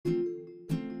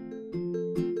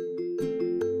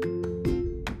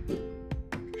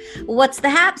What's the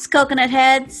haps, coconut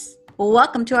heads?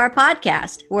 Welcome to our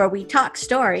podcast, where we talk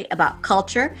story about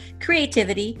culture,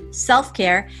 creativity,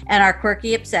 self-care, and our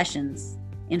quirky obsessions.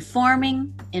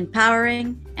 Informing,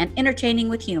 empowering, and entertaining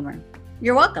with humor.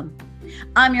 You're welcome.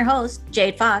 I'm your host,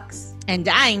 Jade Fox. And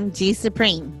I'm G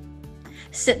Supreme.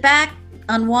 Sit back,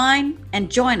 unwind, and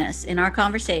join us in our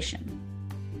conversation.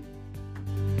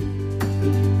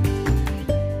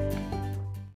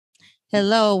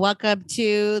 Hello, welcome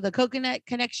to the Coconut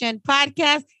Connection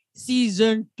Podcast,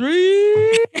 Season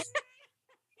 3.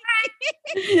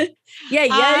 Yeah.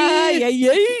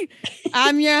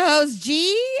 I'm your host,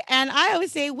 G, and I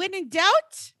always say, when in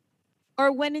doubt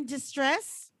or when in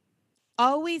distress,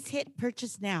 always hit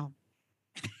purchase now.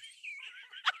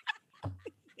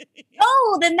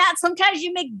 Oh, then that sometimes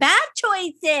you make bad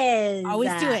choices.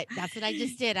 Always do it. That's what I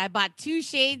just did. I bought 2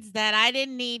 shades that I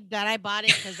didn't need, that I bought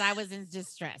it because I was in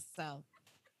distress. So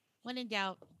when in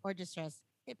doubt or distress,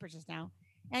 hit purchase now.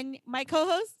 And my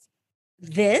co-host?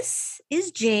 This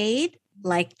is Jade,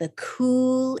 like the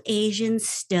cool Asian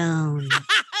stone.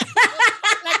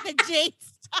 Like the Jade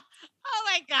stone. Oh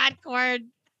my God, Cord.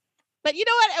 But you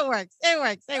know what? It works.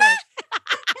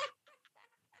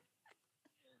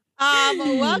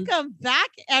 Welcome back,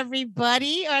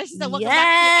 everybody. Or I should say, welcome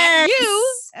back to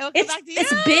you. Welcome back to you.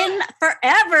 It's been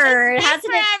forever. It's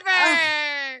been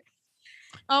forever.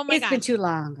 Oh my God. It's been too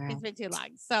long, girl. It's been too long.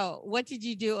 So what did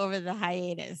you do over the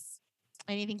hiatus?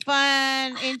 Anything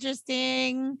fun,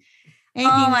 interesting?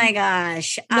 Oh my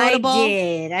gosh. Notable? I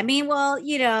did. I mean, well,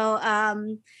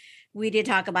 we did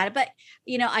talk about it, but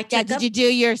I took did you do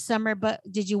your summer, but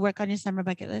did you work on your summer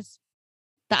bucket list?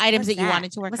 The items that you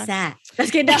wanted to work on? What's that? Let's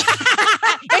get down.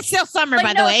 It's still summer,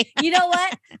 by the way. You know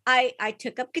what? I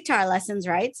took up guitar lessons,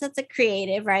 right? So it's a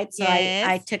creative, right? So yes.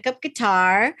 I took up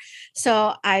guitar.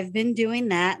 So I've been doing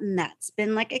that, and that's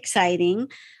been like exciting.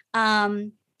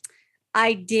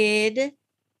 I did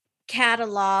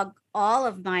catalog all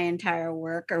of my entire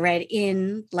work already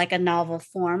in like a novel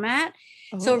format.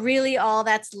 Oh. So really all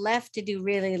that's left to do,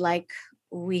 really, like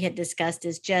we had discussed,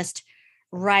 is just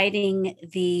writing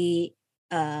the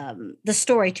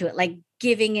story to it, like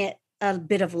giving it a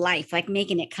bit of life, like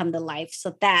making it come to life.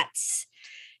 So that's,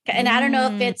 and I don't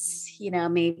know if it's,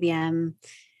 maybe I'm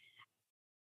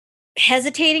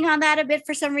hesitating on that a bit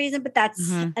for some reason, but that's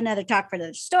another talk for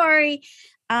the story.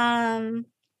 What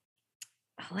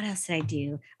else did I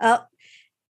do?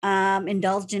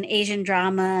 Indulged in Asian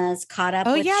dramas, caught up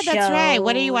with shows. That's right.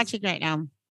 What are you watching right now?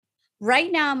 Right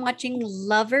now I'm watching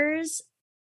Lovers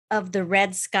of the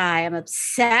Red Sky. I'm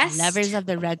obsessed. Lovers of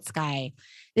the Red Sky.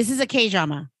 This is a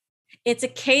K-drama. It's a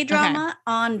K-drama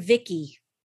on Viki.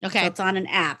 Okay. So it's on an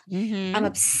app. Mm-hmm. I'm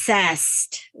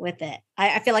obsessed with it.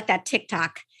 I feel like that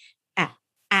TikTok.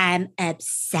 I'm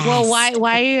obsessed. Well,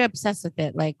 why are you obsessed with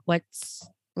it? Like, what's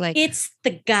like? It's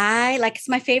the guy, like it's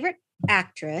my favorite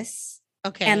actress.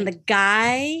 Okay. And the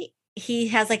guy, he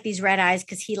has like these red eyes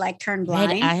because he like turned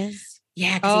blind. Red eyes?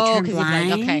 Yeah, because he turned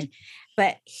blind. Okay.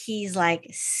 But he's like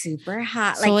super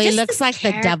hot. So like he looks like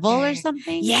the devil or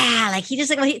something? Yeah, like he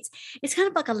just like, it's kind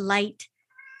of like a light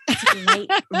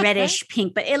reddish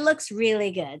pink, but it looks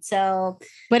really good. So,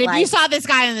 but if you saw this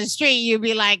guy on the street, you'd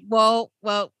be like, whoa,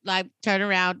 like turn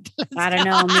around. I don't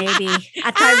know, maybe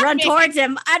I'd run towards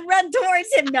him.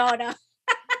 No.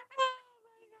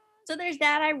 So there's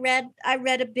that. I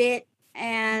read a bit,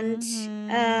 and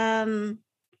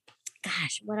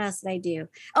gosh, what else did I do?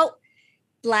 Oh,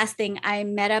 last thing, I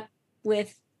met up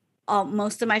with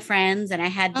most of my friends, and I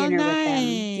had dinner with them.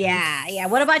 Yeah.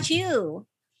 What about you?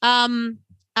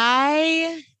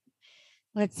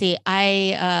 Let's see.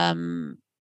 I've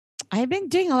been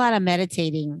doing a lot of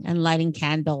meditating and lighting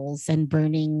candles and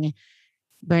burning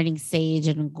sage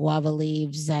and guava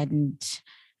leaves and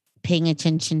paying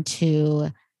attention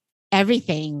to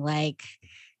everything. Like,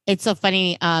 it's so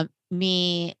funny.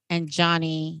 Me and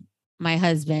Johnny, my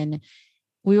husband,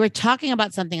 we were talking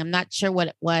about something. I'm not sure what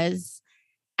it was.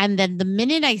 And then the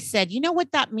minute I said, you know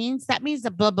what that means? That means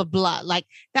the blah, blah, blah. Like,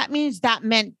 that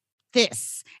meant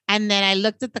this. And then I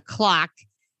looked at the clock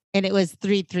and it was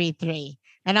 3:33.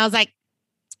 And I was like,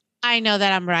 I know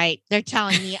that I'm right. They're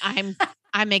telling me I'm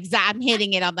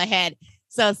hitting it on the head.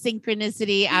 So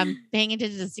synchronicity, I'm paying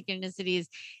attention to synchronicities.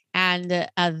 And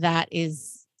that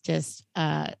is just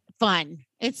fun.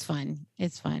 It's fun.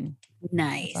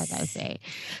 Nice. That's what I would say.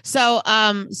 So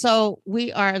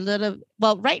we are a little,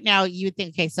 well, right now you would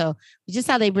think, okay, so we just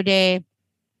had Labor Day,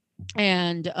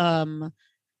 and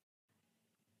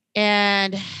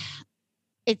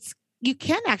it's, you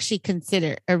can actually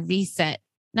consider a reset,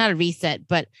 not a reset,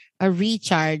 but a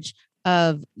recharge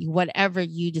of whatever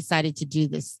you decided to do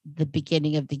the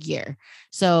beginning of the year.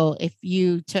 So if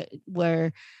you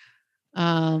were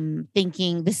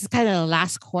thinking this is kind of the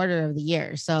last quarter of the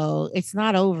year, so it's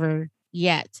not over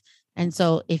yet. And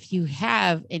so if you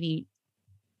have any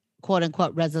quote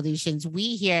unquote resolutions,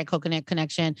 we here at Coconut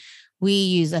Connection, we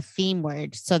use a theme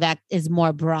word. So that is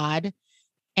more broad.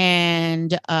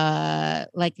 And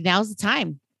like now's the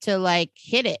time to like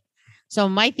hit it. So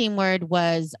my theme word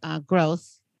was growth.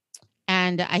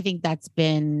 And I think that's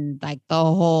been like the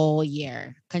whole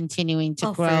year continuing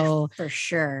to grow. For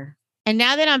sure. And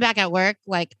now that I'm back at work,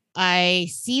 like I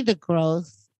see the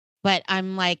growth, but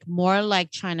I'm like more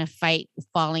like trying to fight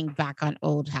falling back on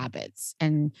old habits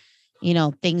and, you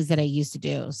know, things that I used to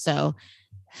do. So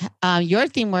your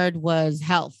theme word was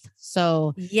health.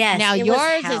 So yes, now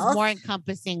yours is more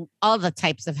encompassing all the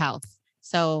types of health.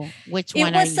 So which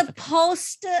one? It was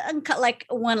supposed to, like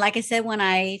I said, when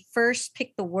I first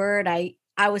picked the word, I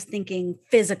was thinking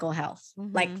physical health,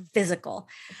 like physical,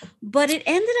 but it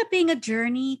ended up being a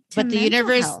journey to the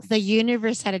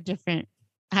universe had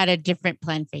a different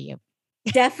plan for you.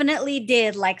 Definitely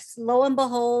did. Like, lo and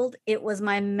behold, it was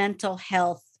my mental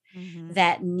health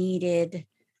that needed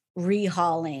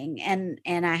rehauling.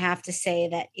 And I have to say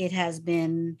that it has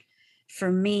been, for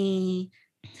me,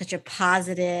 such a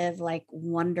positive, like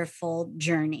wonderful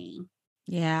journey.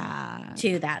 Yeah.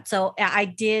 To that. So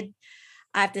I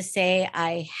have to say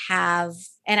I have,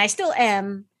 and I still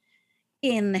am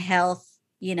in the health,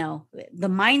 you know, the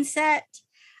mindset.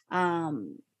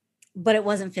 But it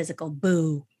wasn't physical.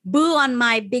 Boo on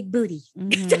my big booty.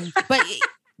 But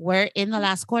we're in the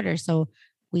last quarter, so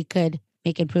we could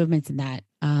make improvements in that.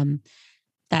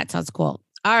 That sounds cool.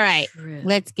 All right,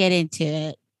 let's get into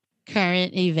it.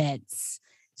 Current events.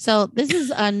 So this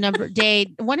is a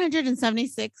day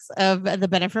 176 of the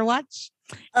Bennifer Watch.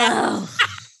 Oh,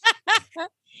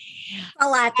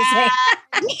 all I have to say.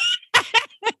 I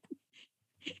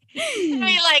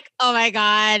mean, like, oh my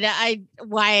God,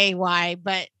 why?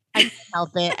 But I can't help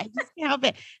it. I just can't help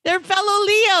it. They're fellow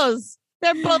Leos.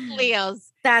 They're both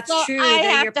Leos. That's true. I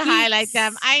have to highlight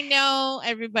them. I know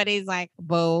everybody's like,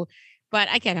 whoa, but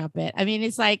I can't help it. I mean,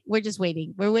 it's like, we're just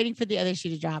waiting. We're waiting for the other shoe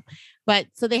to drop. But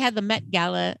so they had the Met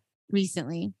Gala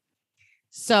recently.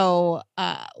 So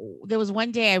there was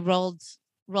one day I rolled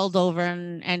over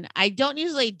and I don't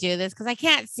usually do this because I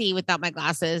can't see without my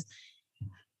glasses.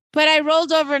 But I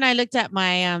rolled over and I looked at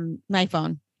my my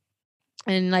phone.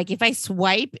 And like if I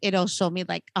swipe, it'll show me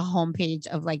like a homepage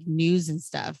of like news and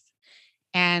stuff.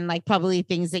 And like probably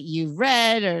things that you've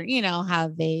read or, you know, how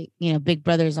they, you know, Big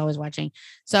Brother is always watching.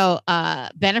 So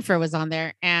Bennifer was on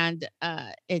there and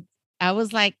I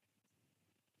was like,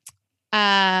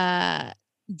 I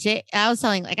was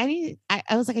telling like I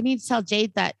was like, I need to tell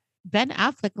Jade that Ben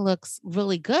Affleck looks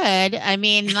really good. I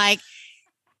mean, like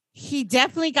he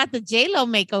definitely got the J-Lo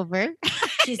makeover.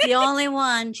 She's the only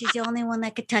one. She's the only one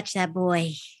that could touch that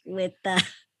boy with the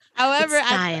However,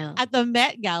 at the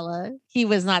Met Gala, he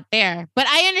was not there. But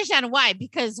I understand why,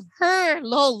 because her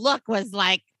little look was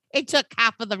like, it took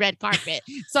half of the red carpet.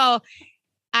 So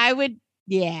I'd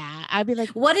be like,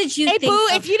 what did you think? Hey, boo,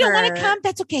 if you don't want to come,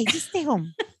 that's okay. Just stay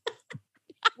home.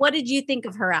 What did you think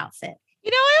of her outfit?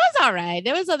 You know, it was all right.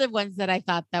 There was other ones that I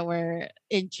thought that were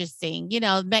interesting. You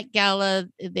know, Met Gala,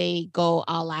 they go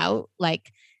all out.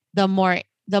 Like the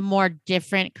more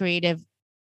different creative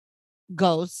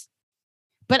goes.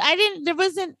 But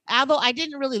although I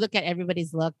didn't really look at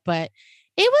everybody's look, but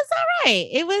it was all right.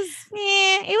 It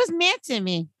was meh to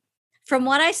me. From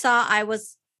what I saw, I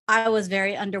was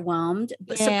very underwhelmed,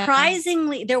 but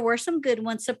surprisingly, there were some good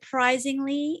ones.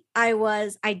 Surprisingly, I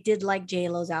did like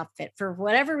J-Lo's outfit for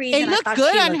whatever reason. It looked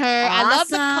good on her. Awesome. I love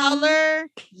the color.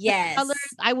 Yes. The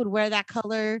colors, I would wear that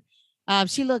color.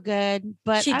 She looked good,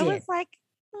 but I was like,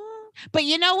 but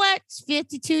you know what? She's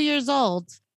 52 years old.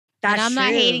 That's and I'm true.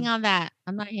 not hating on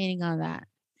that.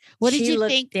 What did you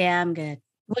think? Damn good.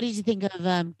 What did you think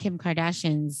of Kim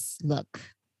Kardashian's look?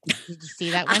 Did you see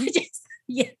that one?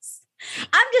 Yes.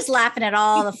 I'm just laughing at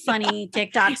all the funny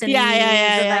TikToks and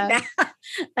yeah. like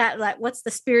that. Like, what's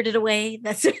the Spirited Away?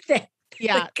 That's the thing.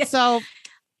 Yeah. So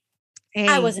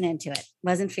I wasn't into it.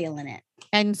 Wasn't feeling it.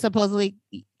 And supposedly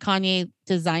Kanye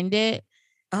designed it.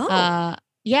 Oh.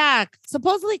 Yeah.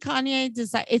 Supposedly Kanye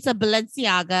designed. It's a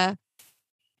Balenciaga,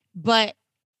 but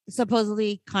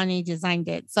supposedly Kanye designed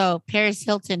it. So Paris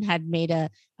Hilton had made a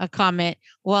comment.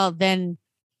 Well, then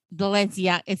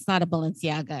Balenciaga, it's not a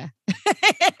Balenciaga.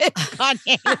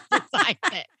 Kanye designed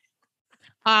it.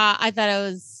 I thought it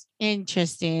was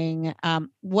interesting.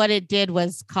 What it did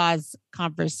was cause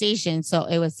conversation, so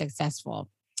it was successful.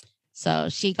 So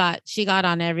she got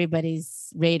on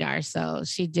everybody's radar. So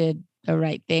she did the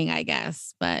right thing, I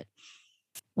guess. But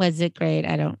was it great?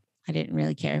 I didn't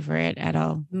really care for it at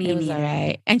all. Me It was all neither.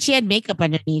 right. And she had makeup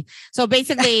underneath. So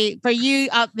basically, for you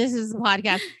this is a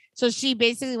podcast. So she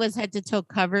basically was head to toe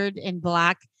covered in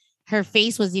black. Her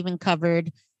face was even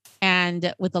covered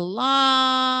and with a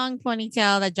long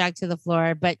ponytail that dragged to the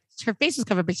floor, but her face was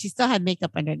covered, but she still had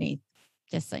makeup underneath.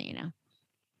 Just so you know.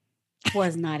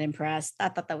 Was not impressed. I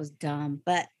thought that was dumb,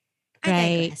 but I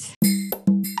Right. digress.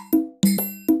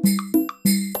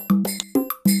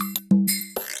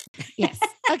 Yes.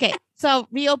 Okay. So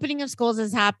reopening of schools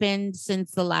has happened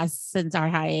since our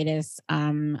hiatus.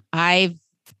 I've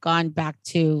gone back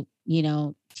to,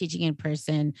 teaching in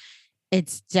person.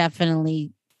 It's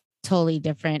definitely totally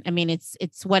different. I mean, it's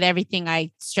what everything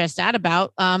I stressed out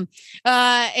about.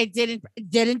 It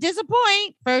didn't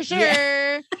disappoint for sure.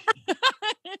 Yeah.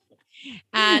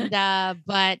 And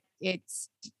but it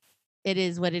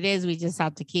is what it is. We just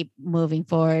have to keep moving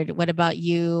forward. What about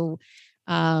you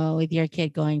with your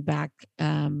kid going back?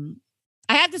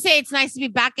 I have to say it's nice to be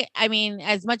back. I mean,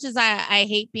 as much as I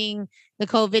hate being the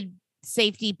COVID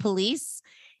safety police,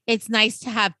 it's nice to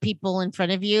have people in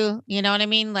front of you. You know what I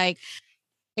mean? Like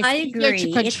it's I easier to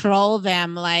agree. control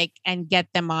them, like, and get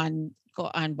them on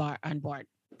board.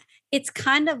 It's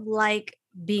kind of like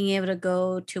being able to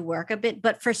go to work a bit,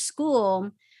 but for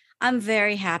school, I'm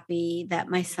very happy that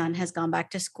my son has gone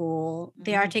back to school.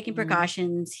 They are taking Mhm.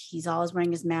 precautions. He's always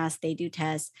wearing his mask. They do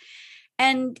tests.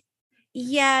 And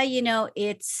yeah,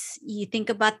 it's you think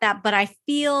about that, but I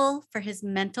feel for his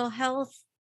mental health,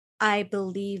 I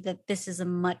believe that this is a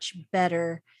much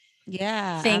better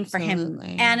Yeah, thing for him.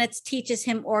 absolutely. And it teaches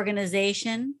him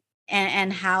organization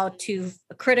and how to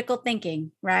critical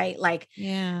thinking, right? Like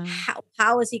Yeah.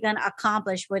 how is he going to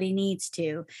accomplish what he needs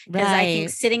to? Because I think Right.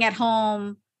 sitting at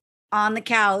home on the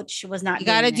couch was not You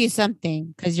got to doing it. do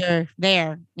something because you're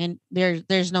there and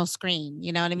there's no screen.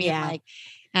 You know what I mean? Yeah. Like,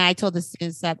 and I told the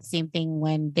students that the same thing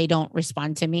when they don't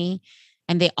respond to me,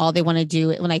 and they want to do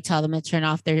it when I tell them to turn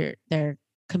off their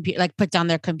computer, like put down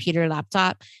their computer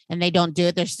laptop, and they don't do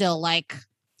it. They're still like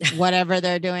whatever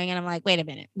they're doing, and I'm like, wait a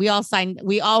minute, we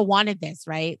all wanted this,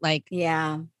 right? Like,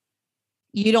 Yeah.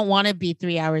 you don't want to be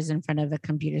 3 hours in front of a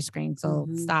computer screen, so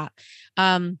stop.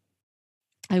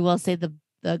 I will say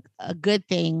a good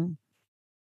thing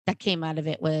that came out of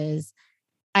it was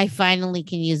I finally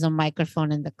can use a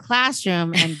microphone in the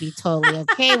classroom and be totally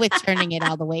okay with turning it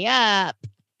all the way up.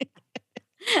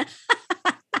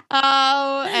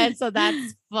 Oh, and so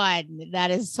that's fun.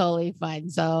 That is totally fun.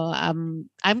 So I'm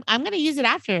gonna use it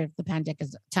after the pandemic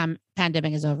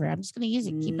is over. I'm just gonna use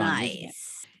it. Keep on using it.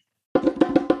 Nice.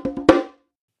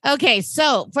 Okay,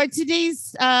 so for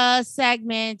today's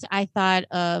segment, I thought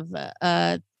of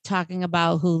talking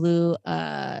about Hulu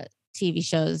TV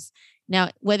shows. Now,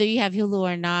 whether you have Hulu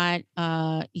or not,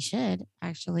 you should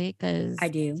actually, because I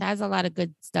do. it has a lot of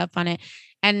good stuff on it,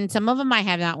 and some of them I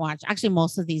have not watched. Actually,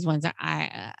 most of these ones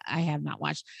I have not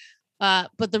watched.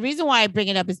 But the reason why I bring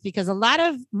it up is because a lot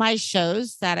of my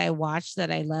shows that I watch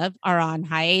that I love are on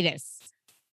hiatus,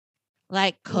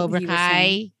 like Cobra You were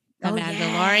saying. Kai, The Oh,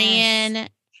 Mandalorian, yes.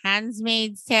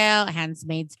 Handmaid's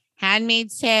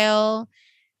Tale.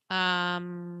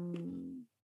 Um,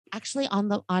 actually,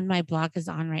 on my blog is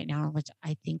on right now, which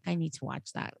I think I need to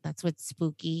watch that. That's what's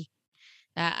spooky.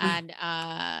 And Is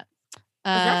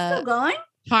that still going?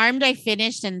 Charmed, I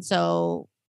finished, and so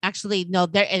actually, no,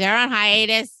 they're on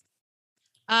hiatus.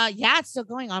 Yeah, it's still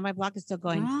going on. My blog is still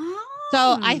going.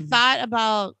 So I thought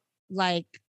about, like,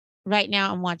 right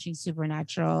now I'm watching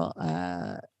Supernatural.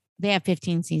 They have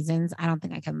 15 seasons. I don't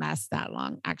think I can last that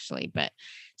long, actually. But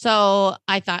so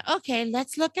I thought, okay,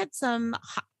 let's look at some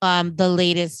the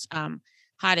latest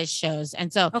hottest shows.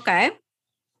 And so Okay.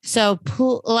 so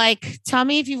like, tell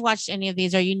me if you've watched any of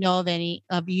these or you know of any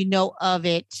of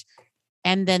it.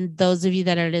 And then those of you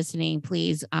that are listening,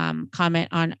 please comment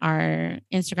on our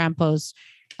Instagram post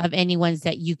of any ones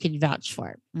that you can vouch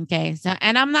for. Okay. So,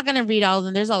 and I'm not going to read all of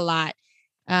them. There's a lot,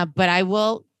 but I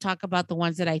will talk about the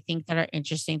ones that I think that are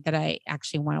interesting that I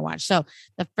actually want to watch. So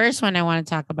the first one I want to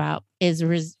talk about is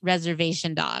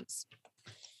Reservation Dogs.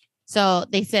 So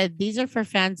they said these are for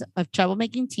fans of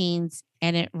troublemaking teens,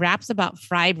 and it raps about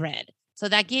fry bread. So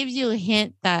that gives you a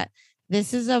hint that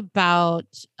this is about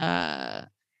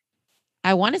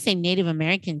I want to say Native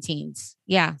American teens.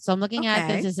 Yeah. So I'm looking at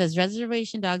this. It says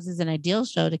Reservation Dogs is an ideal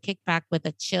show to kick back with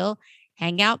a chill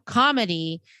hangout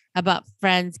comedy about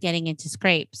friends getting into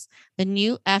scrapes. The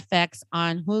new FX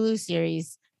on Hulu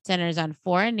series centers on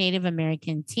four Native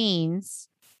American teens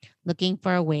looking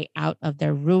for a way out of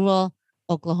their rural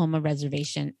Oklahoma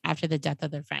reservation after the death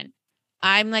of their friend.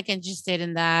 I'm like interested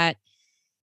in that.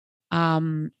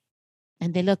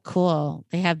 and they look cool.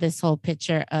 They have this whole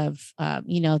picture of,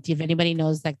 if anybody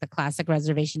knows like the classic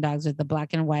reservation dogs with the black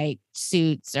and white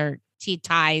suits or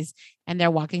ties, and they're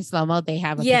walking slow mo. They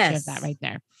have a picture of that Yes. right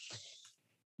there.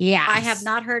 Yeah, I have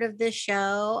not heard of this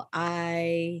show.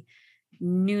 I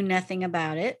knew nothing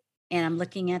about it. And I'm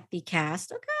looking at the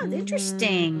cast. Okay,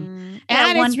 interesting.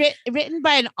 That And one it's written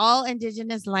by an all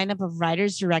indigenous lineup of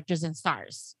writers, directors, and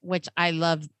stars, which I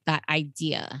love that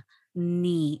idea.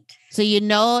 neat. So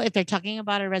if they're talking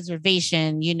about a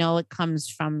reservation, it comes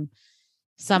from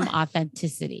some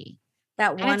authenticity.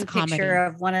 That And it's one a comedy. picture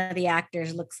of one of the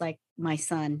actors looks like my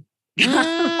son.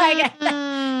 Like,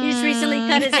 he just recently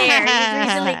cut his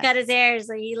hair.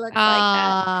 So he looks like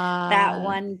that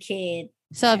one kid.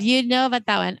 So if you know about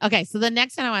that one, okay. So the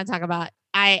next one I want to talk about,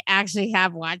 I actually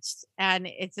have watched, and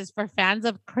it's just for fans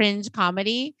of cringe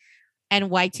comedy and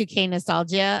Y2K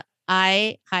nostalgia.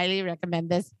 I highly recommend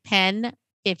this. Pen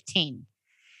 15.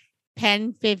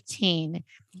 Pen 15.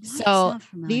 So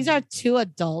these are two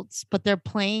adults, but they're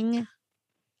playing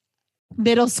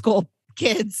middle school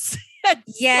kids.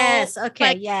 Yes. So,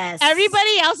 okay. Yes.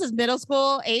 Everybody else is middle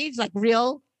school age, like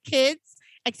real kids,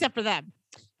 except for them.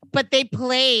 But they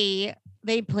play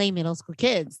middle school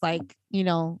kids, like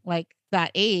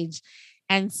that age.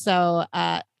 And so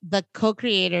the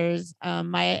co-creators,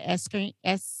 Maya Erskine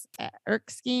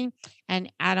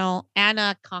and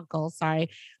Anna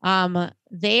Conkle,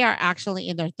 they are actually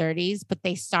in their 30s, but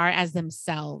they star as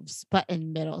themselves, but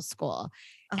in middle school.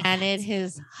 And it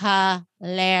is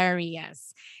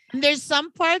hilarious. And there's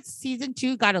some parts, season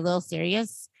 2 got a little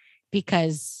serious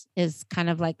because it's kind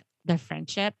of like their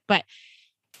friendship, but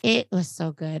it was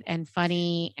so good and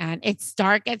funny, and it's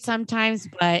dark at sometimes,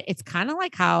 but it's kind of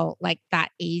like how like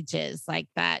that ages, like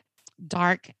that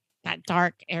dark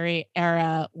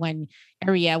era when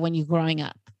you're growing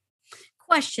up.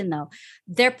 Question though,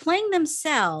 they're playing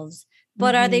themselves,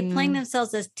 but are they playing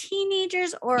themselves as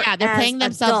teenagers or they're playing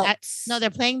themselves they're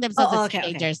playing themselves as okay,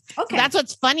 teenagers. Okay. So that's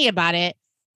what's funny about it,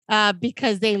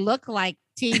 because they look like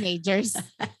teenagers.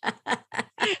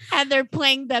 And they're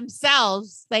playing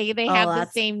themselves. They have the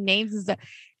same names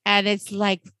and it's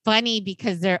like funny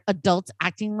because they're adults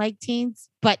acting like teens,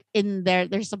 but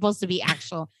they're supposed to be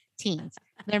actual teens.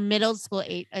 They're middle school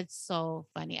age. It's so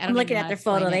funny. I'm looking at their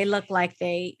photo. They look like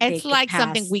it's like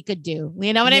something we could do.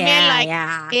 You know what I mean?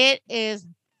 Like it is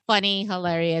funny,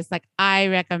 hilarious. Like I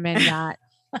recommend that.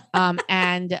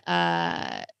 And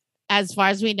as far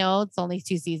as we know, it's only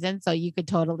 2 seasons, so you could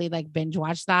totally like binge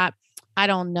watch that. I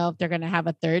don't know if they're going to have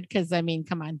a third because, I mean,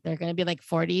 come on, they're going to be like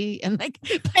 40 and like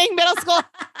playing middle school.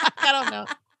 I don't know.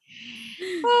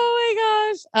 Oh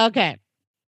my gosh. Okay.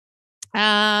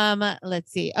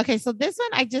 Let's see. Okay, so this one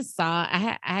I just saw.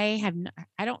 I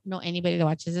don't know anybody that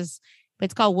watches this, but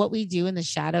it's called What We Do in the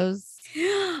Shadows.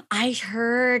 I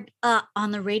heard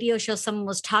on the radio show someone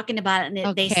was talking about it, and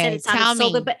they said it sounded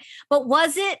so good. But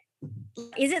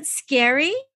is it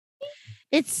scary?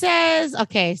 It says,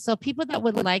 okay, so people that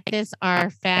would like this are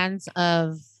fans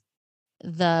of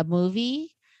the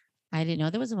movie. I didn't know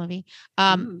there was a movie.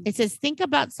 It says, think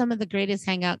about some of the greatest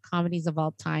hangout comedies of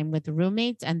all time with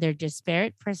roommates and their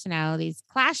disparate personalities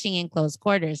clashing in close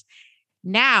quarters.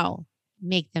 Now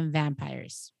make them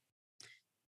vampires.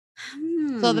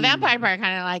 So the vampire part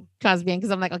kind of like caused me,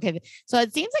 because I'm like, okay, so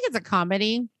it seems like it's a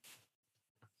comedy.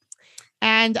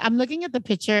 And I'm looking at the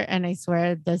picture, and I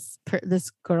swear this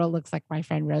girl looks like my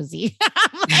friend Rosie.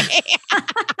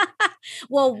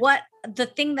 Well, the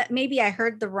thing that maybe I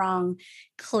heard the wrong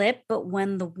clip, but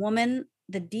when the woman,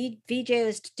 the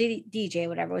DJ,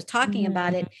 whatever, was talking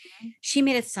about it, she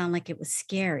made it sound like it was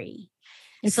scary.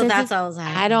 So that's all I was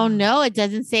like, I don't know. It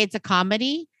doesn't say it's a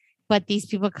comedy, but these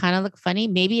people kind of look funny.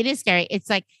 Maybe it is scary. It's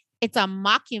like, it's a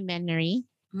mockumentary.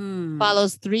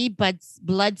 Follows 3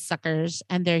 bloodsuckers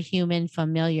and their human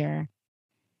familiar.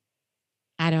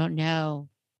 I don't know.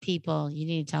 People, you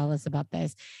need to tell us about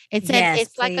this. It said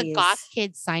it's like a goth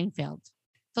kid Seinfeld.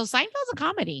 So Seinfeld's a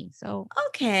comedy. So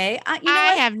okay, I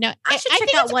should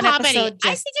check out one episode.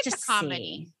 I think it's a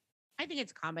comedy. I think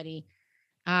it's a comedy.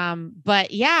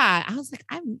 But yeah, I was like,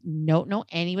 I don't know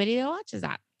anybody that watches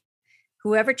that.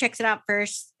 Whoever checks it out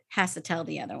first has to tell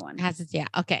the other one. Yeah.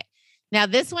 Okay. Now,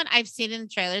 this one I've seen in the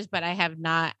trailers, but I have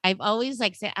not. I've always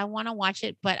like said, I want to watch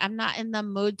it, but I'm not in the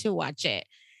mood to watch it.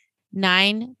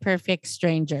 9 Perfect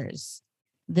Strangers.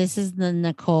 This is the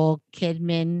Nicole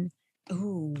Kidman.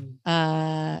 Ooh.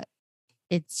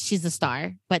 She's a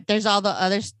star, but there's all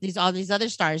these other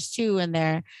stars too in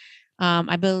there.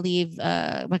 I believe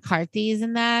McCarthy is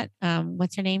in that.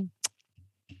 What's her name?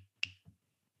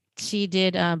 She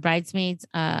did Bridesmaids.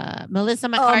 Melissa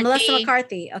McCarthy. Oh, Melissa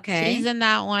McCarthy. Okay. She's in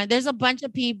that one. There's a bunch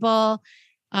of people.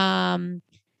 Um,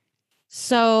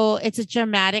 so it's a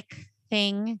dramatic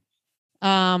thing.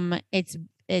 It's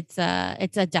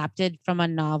adapted from a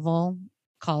novel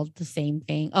called the same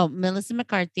thing. Oh, Melissa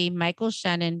McCarthy, Michael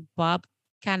Shannon, Bob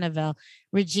Cannavale,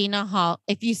 Regina Hall.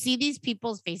 If you see these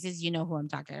people's faces, you know who I'm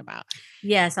talking about.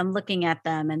 Yes, I'm looking at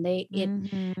them, and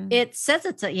it says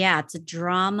it's a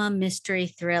drama mystery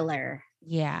thriller.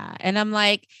 Yeah, and I'm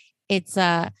like, it's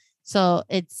so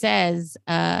it says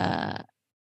it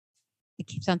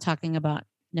keeps on talking about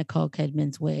Nicole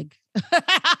Kidman's wig.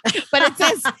 But it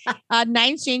says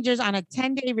 9 strangers on a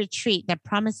 10-day retreat that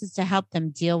promises to help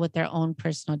them deal with their own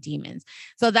personal demons.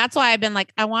 So that's why I've been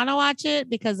like, I want to watch it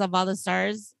because of all the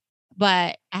stars,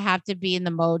 but I have to be in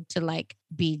the mode to like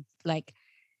be like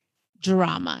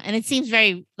drama. And it seems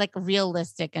very like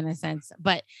realistic in a sense,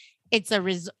 but it's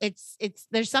there's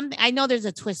something, I know there's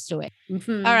a twist to it.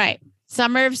 Mm-hmm. All right.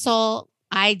 Summer of Soul.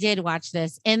 I did watch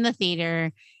this in the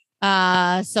theater.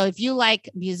 So if you like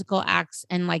musical acts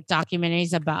and like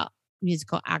documentaries about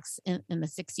musical acts in the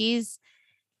 60s,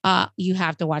 you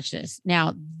have to watch this.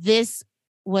 Now, this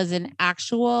was an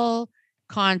actual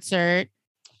concert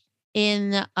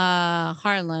in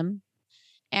Harlem,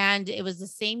 and it was the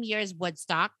same year as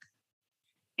Woodstock.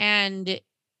 And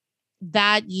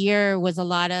that year was a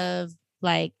lot of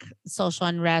like social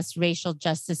unrest, racial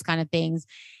justice kind of things.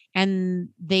 And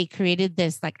they created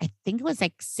this, like, I think it was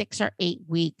like 6 or 8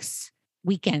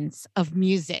 weekends of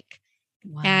music.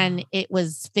 Wow. And it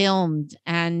was filmed,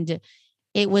 and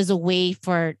it was a way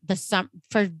for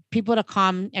for people to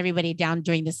calm everybody down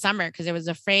during the summer, because it was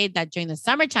afraid that during the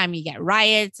summertime you get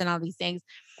riots and all these things.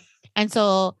 And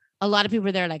so a lot of people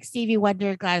were there, like Stevie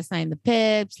Wonder, Gladys Knight and the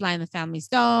Pips, Sly and the Family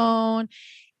Stone.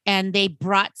 And they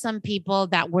brought some people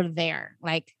that were there,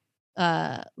 like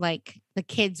the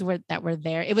kids that were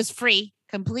there. It was free,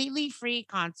 completely free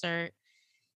concert.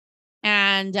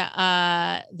 And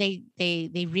they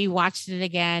rewatched it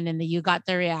again, and you got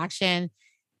the reaction.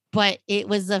 But it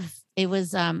was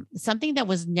something that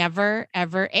was never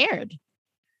ever aired.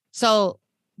 So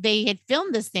they had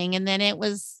filmed this thing, and then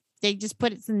they just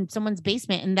put it in someone's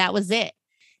basement, and that was it.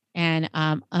 And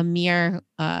Amir,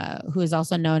 who is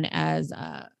also known as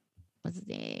what's his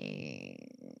name?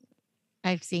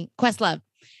 I've seen Questlove.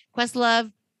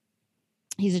 Questlove,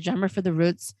 he's a drummer for the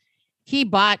Roots. He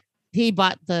bought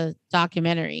the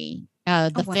documentary,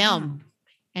 the film,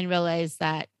 and realized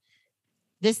that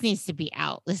this needs to be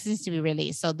out. This needs to be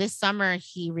released. So this summer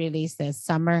he released this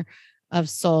Summer of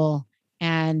Soul,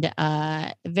 and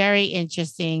very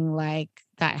interesting, like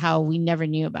that, how we never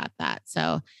knew about that.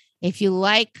 So if you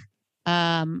like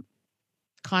concert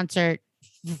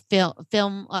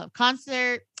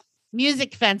concert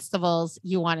music festivals,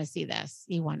 you want to see this.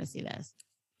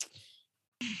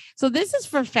 So this is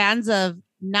for fans of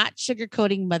not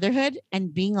sugarcoating motherhood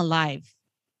and being alive.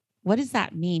 What does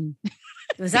that mean?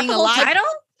 Was that the whole title?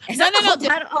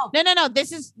 No.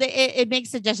 This is it makes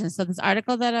suggestions. So this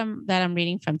article that I'm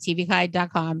reading from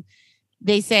tvguide.com,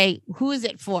 they say, who is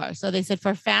it for? So they said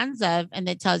for fans of, and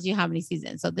it tells you how many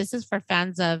seasons. So this is for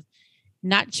fans of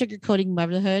not sugarcoating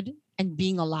motherhood and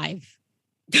being alive.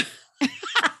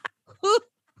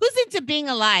 Who's into being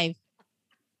alive?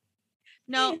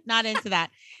 No, not into that.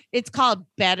 It's called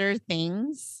Better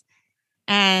Things,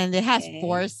 and it has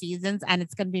 4 seasons, and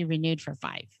it's going to be renewed for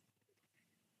 5.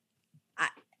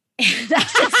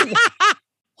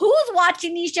 Who's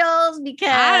watching these shows? Because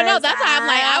I don't know. That's why I'm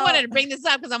like, I wanted to bring this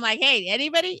up, because I'm like, hey,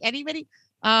 anybody?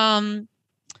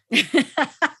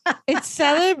 It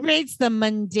celebrates the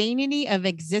mundanity of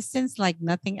existence like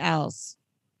nothing else.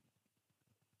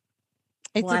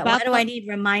 It's why do I need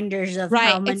reminders of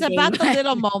how mundane? It's about the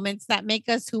little moments that make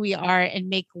us who we are and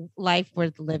make life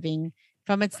worth living.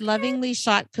 From its lovingly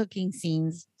shot cooking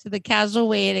scenes to the casual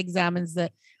way it examines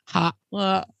the hot.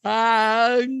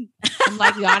 I'm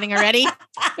like yawning already.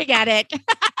 Forget it.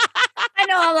 I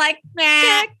know. I'm like,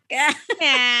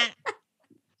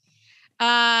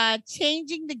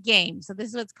 changing the game. So this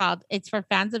is what it's called. It's for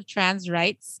fans of trans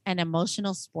rights and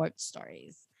emotional sports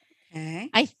stories. Okay.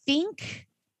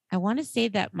 I want to say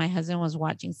that my husband was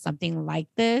watching something like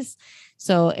this.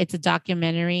 So it's a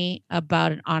documentary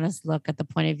about an honest look at the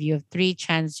point of view of 3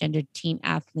 transgender teen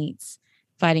athletes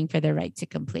fighting for their right to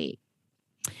complete.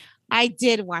 I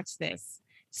did watch this.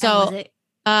 So it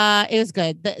was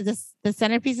good. The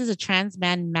centerpiece is a trans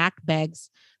man, Mac Beggs,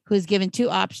 who is given 2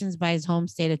 options by his home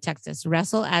state of Texas: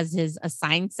 wrestle as his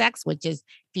assigned sex, which is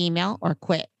female, or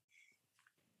quit.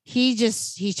 He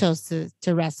chose to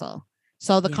wrestle.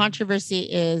 So the controversy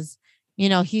is,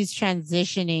 he's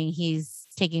transitioning, he's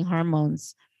taking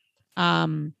hormones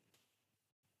to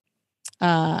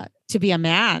be a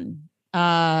man.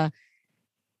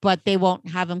 but they won't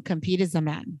have him compete as a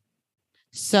man.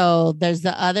 So there's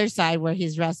the other side where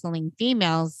he's wrestling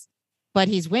females, but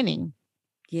he's winning.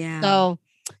 Yeah. So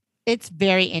it's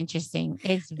very interesting.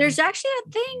 There's actually a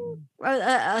thing,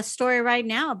 a story right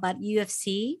now about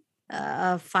UFC,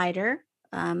 a fighter,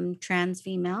 trans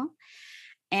female,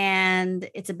 and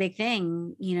it's a big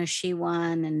thing. She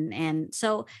won, and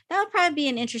so that would probably be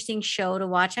an interesting show to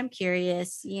watch. I'm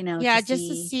curious,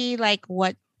 to see like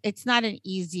what. It's not an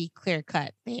easy, clear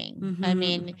cut thing. Mm-hmm. I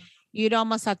mean, you'd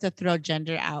almost have to throw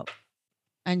gender out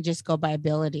and just go by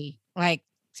ability. Like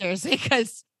seriously,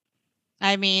 because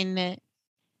I mean,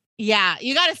 yeah,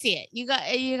 you got to see it. You guys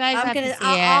have to see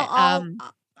it.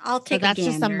 I'll take. So that's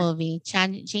just a movie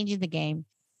changing the game.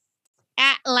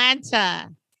 Atlanta.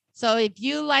 So if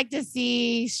you like to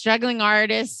see struggling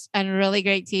artists and really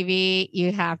great TV,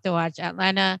 you have to watch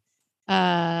Atlanta.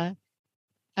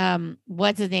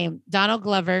 What's his name? Donald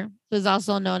Glover, who's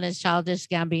also known as Childish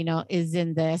Gambino, is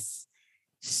in this.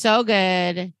 So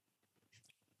good.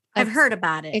 I've heard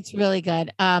about it. It's really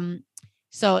good.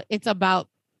 So it's about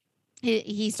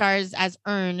he stars as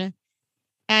Earn,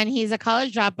 and he's a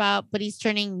college dropout, but he's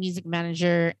turning music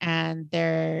manager, and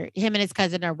him and his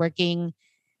cousin are working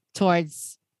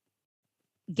towards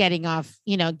getting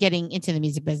into the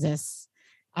music business.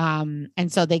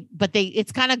 And so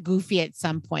it's kind of goofy at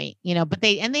some point, but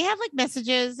they have like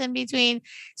messages in between.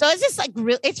 So it's just like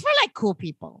it's for like cool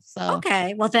people. So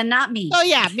okay, well then not me. Oh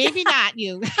yeah, maybe not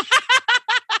you.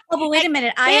 Oh, but wait a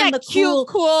minute. I am the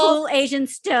cool Asian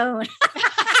stone.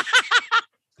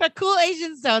 For cool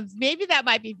Asian stones, maybe that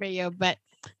might be for you. But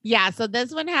yeah, so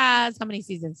this one has how many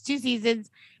seasons? 2 seasons,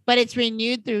 but it's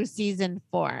renewed through season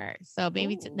 4. So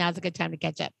maybe now's a good time to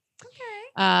catch up.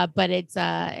 Okay. But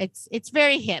it's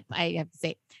very hip, I have to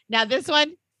say. Now this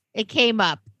one, it came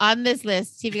up on this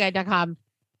list, tvguide.com.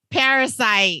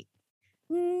 Parasite.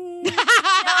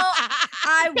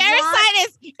 Parasite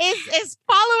is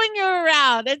following you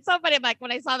around. It's so funny. I'm like,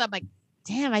 when I saw that, I'm like,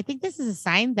 damn, I think this is a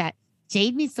sign that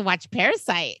Jade needs to watch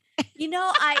Parasite.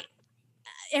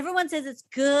 Everyone says it's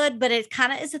good, but it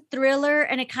kind of is a thriller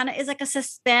and it kind of is like a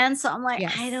suspense. So I'm like,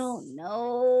 yes. I don't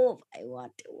know if I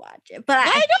want to watch it. But why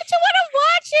don't you want to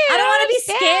watch it? I don't want to be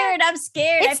scared. I'm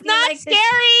scared. It's not like scary.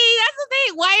 That's the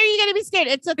thing. Why are you going to be scared?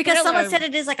 It's because thriller. Someone said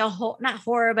it is like not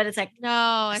horror, but it's like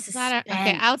no, it's suspense. Not.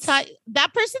 Okay, I'll tell you.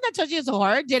 That person that told you it's a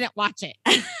horror didn't watch it.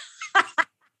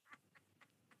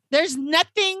 There's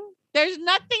nothing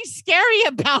scary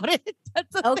about it.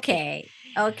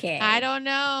 Okay. I don't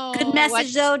know. Good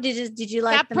message though. Did you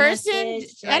like that the person?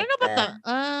 Message? I don't know about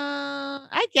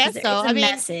I guess so. It's a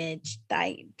message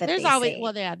that there's always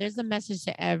there's a message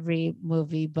to every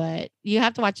movie, but you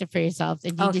have to watch it for yourself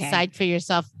and you decide for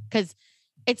yourself because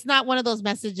it's not one of those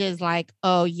messages like,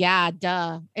 oh yeah,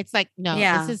 duh. It's like no,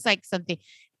 this is like something.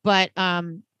 But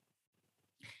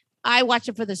I watch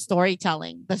it for the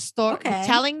storytelling.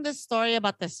 Telling the story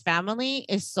about this family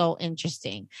is so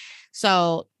interesting.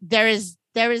 So there is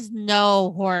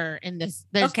no horror in this.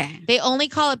 They only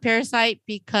call it Parasite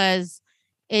because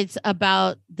it's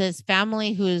about this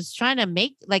family who's trying to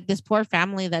make like this poor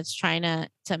family that's trying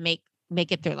to make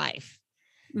it through life.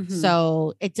 Mm-hmm.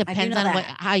 So it depends on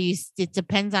it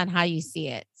depends on how you see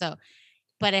it. So,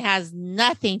 but it has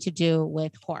nothing to do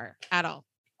with horror at all.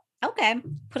 Okay.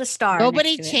 Put a star.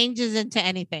 Nobody changes into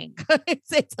anything.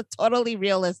 It's a totally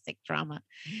realistic drama.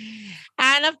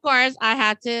 And of course, I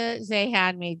had to say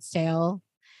Handmaid's Tale.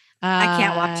 I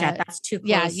can't watch that. That's too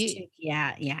close.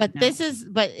 Yeah. But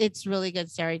but it's really good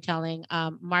storytelling.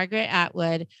 Margaret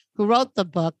Atwood, who wrote the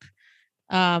book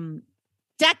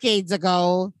decades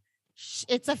ago,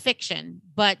 it's a fiction,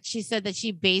 but she said that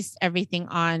she based everything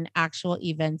on actual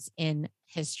events in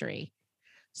history.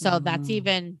 So that's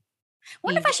even... I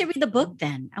wonder if I should read the book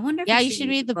then. I wonder if you should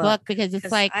read the book because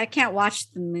it's like I can't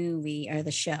watch the movie or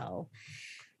the show.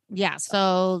 Yeah,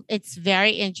 so it's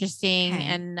very interesting. Okay.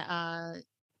 And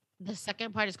the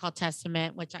second part is called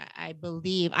Testament, which I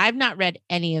believe I've not read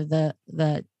any of the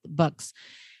books,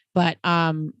 but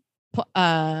I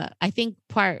think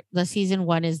the season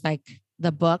 1 is like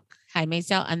the book Handmaid's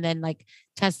Tale, and then like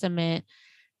Testament.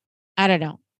 I don't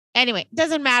know. Anyway,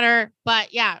 doesn't matter.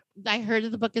 But yeah, I heard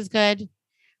that the book is good.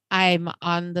 I'm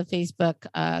on the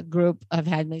Facebook group of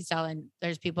Handmaid's Tale, and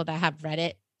there's people that have read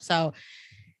it. So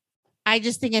I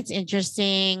just think it's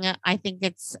interesting. I think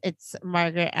it's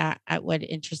Margaret Atwood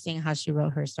interesting how she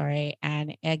wrote her story.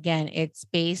 And again, it's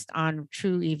based on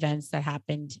true events that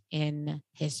happened in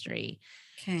history.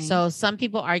 Okay. So some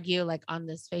people argue like on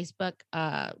this Facebook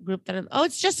group that,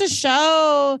 it's just a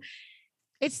show.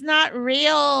 It's not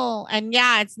real. And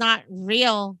yeah, it's not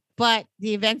real, but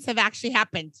the events have actually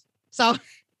happened. So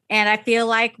And I feel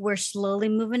like we're slowly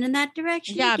moving in that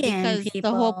direction Yeah, again, because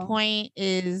the whole people. point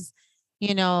is,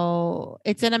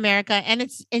 it's in America and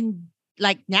it's in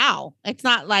like now. It's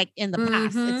not like in the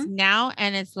past. It's now.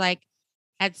 And it's like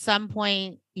at some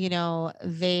point,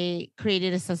 they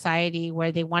created a society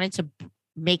where they wanted to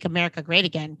make America great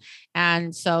again.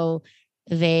 And so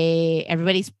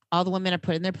all the women are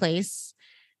put in their place.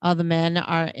 All the men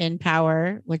are in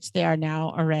power, which they are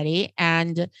now already.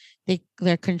 And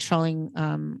they're controlling,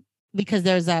 because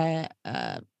there's a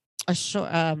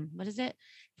short, what is it?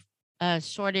 A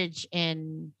shortage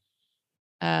in,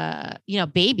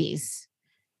 babies.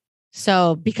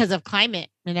 So because of climate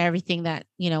and everything that,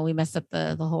 we messed up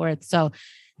the whole earth. So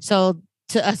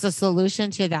to us, a solution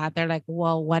to that, they're like,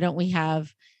 well, why don't we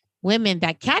have women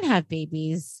that can have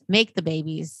babies, make the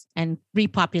babies and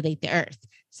repopulate the earth?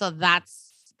 So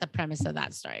that's the premise of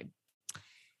that story.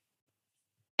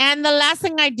 And the last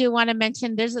thing I do want to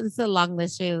mention, this is a long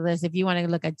list. If you want to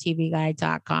look at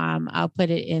tvguide.com, I'll put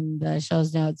it in the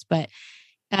show's notes. But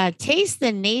Taste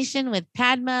the Nation with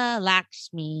Padma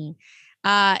Lakshmi.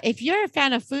 If you're a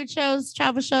fan of food shows,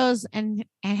 travel shows, and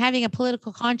having a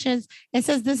political conscience, it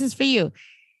says this is for you.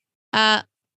 The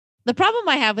problem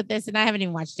I have with this, and I haven't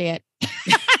even watched it yet.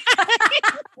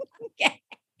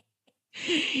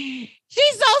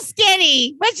 She's so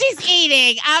skinny, but she's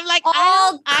eating. I'm like,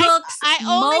 all cooks. I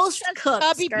only most trust cooks,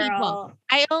 chubby girl. people.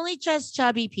 I only trust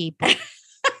chubby people, and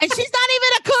she's not even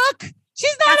a cook.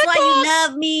 She's not. That's a why cook. you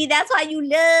love me. That's why you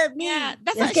love me. Yeah,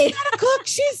 that's why she's not a cook.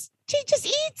 She just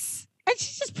eats, and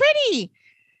she's just pretty.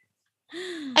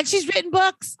 And she's written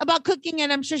books about cooking,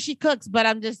 and I'm sure she cooks. But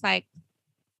I'm just like,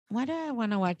 why do I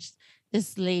want to watch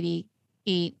this lady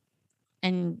eat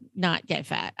and not get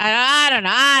fat? I don't know.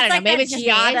 I don't know. Maybe it's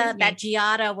that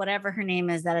Giada, whatever her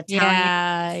name is, that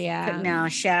Italian. Yeah.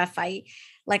 Chef. I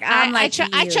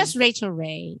trust Rachel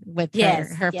Ray with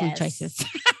her food choices.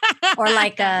 Or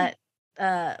like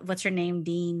what's her name?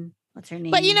 Dean. What's her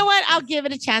name? But you know what? I'll give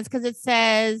it a chance because it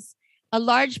says a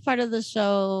large part of the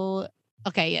show.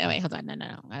 Okay, yeah, wait, hold on.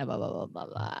 No. Blah, blah, blah, blah,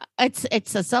 blah.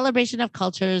 It's a celebration of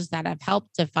cultures that have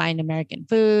helped define American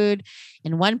food.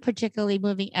 In one particularly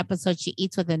moving episode, she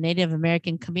eats with a Native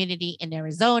American community in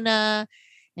Arizona.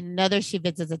 In another, she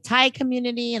visits a Thai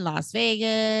community in Las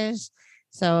Vegas.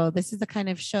 So this is the kind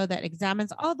of show that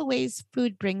examines all the ways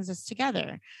food brings us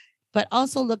together, but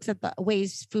also looks at the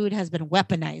ways food has been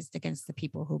weaponized against the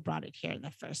people who brought it here in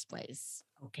the first place.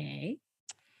 Okay.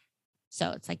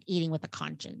 So it's like eating with a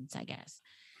conscience, I guess.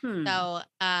 So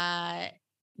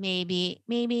maybe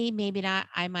not.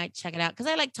 I might check it out because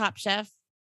I like Top Chef.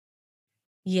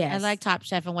 Yes. I like Top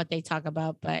Chef and what they talk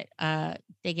about, but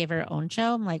they gave her own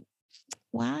show. I'm like,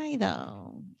 why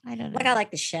though? I don't know. Like I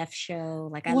like the Chef show.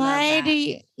 Like I love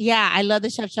that. I love the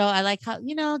Chef show. I like how,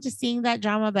 just seeing that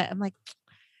drama, but I'm like,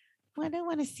 why do I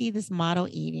want to see this model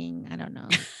eating? I don't know.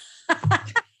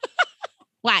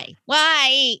 Why?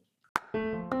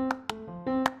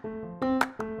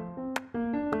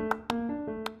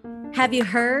 Have you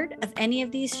heard of any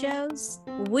of these shows?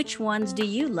 Which ones do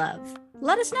you love?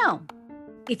 Let us know.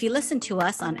 If you listen to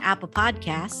us on Apple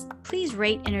Podcasts, please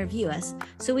rate and review us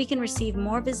so we can receive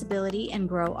more visibility and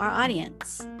grow our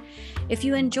audience. If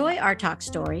you enjoy our talk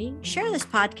story, share this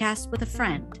podcast with a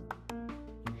friend.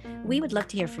 We would love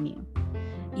to hear from you.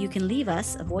 You can leave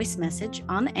us a voice message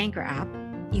on the Anchor app.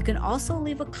 You can also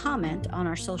leave a comment on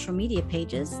our social media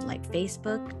pages like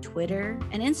Facebook, Twitter,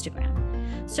 and Instagram.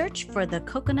 Search for The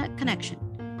Coconut Connection.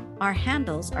 Our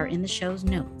handles are in the show's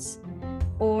notes.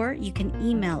 Or you can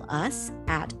email us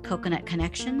at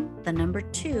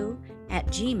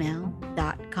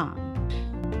coconutconnection2@gmail.com.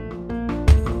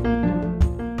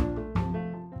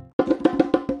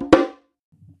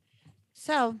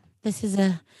 So this is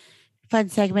a fun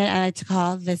segment I like to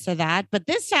call This or That. But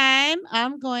this time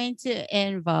I'm going to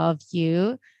involve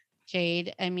you,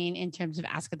 Jade. I mean, in terms of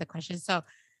asking the question. So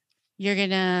you're going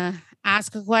to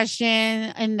ask a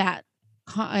question in that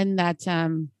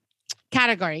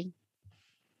category.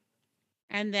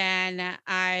 And then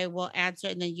I will answer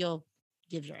it, and then you'll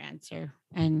give your answer.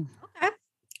 And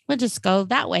we'll just go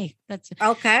that way. That's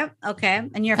okay.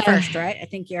 And you're first, right? I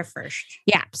think you're first.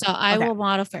 Yeah. So I will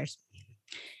model first.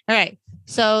 All right.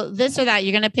 So this or that,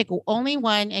 you're going to pick only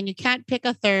one, and you can't pick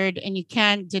a third, and you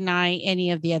can't deny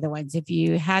any of the other ones. If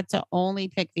you had to only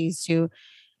pick these two,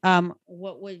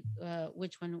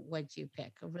 which one would you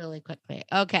pick really quickly?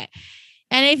 Okay.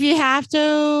 And if you have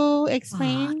to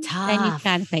explain, then you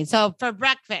can explain. So for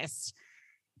breakfast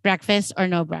or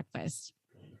no breakfast?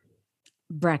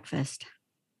 Breakfast.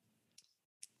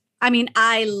 I mean,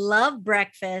 I love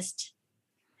breakfast.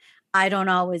 I don't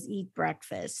always eat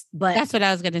breakfast, but that's what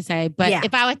I was going to say. But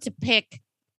if I were to pick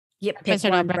Yep, Breakfast pick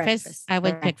or no one breakfast? I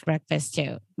would pick breakfast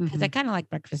too because I Mhm. kind of like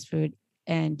breakfast food,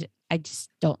 and I just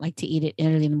don't like to eat it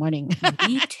early in the morning.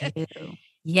 Me too. I can eat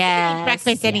Yes,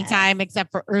 breakfast yes. anytime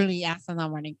except for early ass in the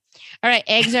morning. All right,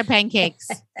 eggs or pancakes?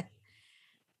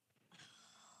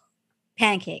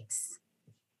 Pancakes.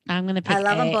 I'm gonna I pick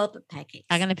love them egg. both, but I'm pancakes.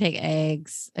 gonna pick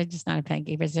eggs. I'm just not a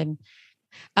pancake person.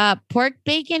 Pork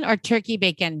bacon or turkey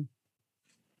bacon?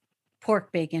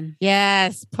 Pork bacon.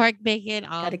 Yes, pork bacon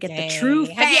all Got to get the true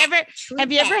day. Have you fat. ever True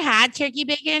have you ever fat. had turkey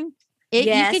bacon? You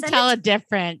Yes, can and tell it's a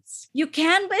difference. you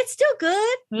can, but it's still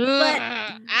good. But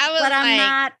I was I'm like,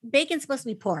 not. Bacon's supposed to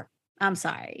be pork. I'm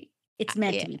sorry. It's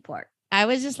meant yeah, to be pork. I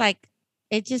was just like,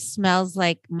 it just smells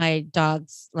like my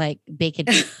dog's like bacon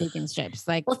strips,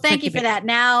 like Well, thank turkey you for bacon. that.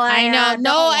 Now I know. I No,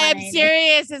 don't I want am any.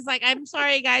 serious. It's like I'm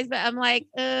sorry, guys, but I'm like,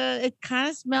 it kind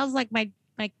of smells like my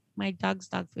dog's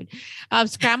dog food.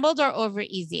 Scrambled or over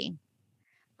easy?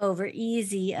 Over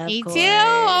easy, of Me too.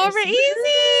 Over course.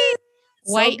 easy.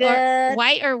 Woo! So good.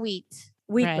 White or wheat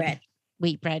Wheat bread.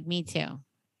 Wheat bread. Me too.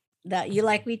 That you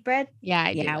like wheat bread? Yeah,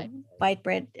 I do Yeah, like. white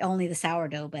bread, only the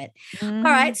sourdough. But all Mhm.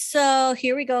 right, so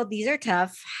here we go. These are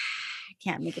tough. I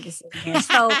can't make a decision here.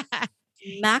 So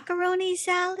macaroni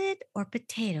salad or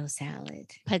potato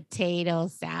salad? Potato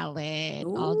salad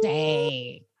all Ooh,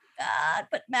 day. God,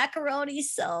 but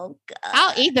macaroni's so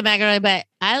I'll good. eat the macaroni, but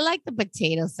I like the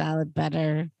potato salad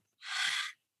better.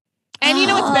 And you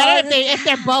know what's better Oh, if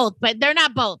they're both, but they're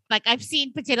not both. Like I've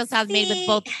seen potato salad made with see,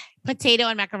 both potato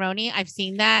and macaroni. I've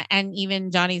seen that, and even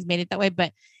Johnny's made it that way.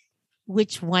 But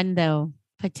which one though,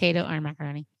 potato or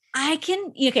macaroni? I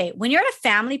can okay. When you're at a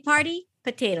family party,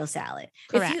 potato salad.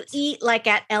 If you Correct. eat like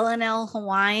at L&L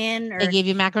Hawaiian They or give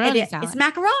you macaroni it's salad.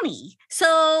 macaroni.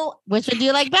 So Which one do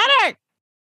you like better?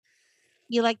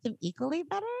 You like them equally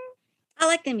better? I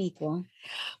like them equal.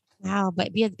 Wow,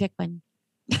 but you have to pick one.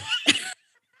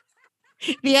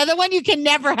 The other one you can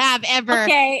never have ever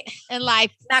Okay, in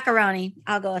life. macaroni.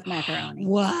 I'll go with macaroni.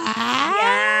 What?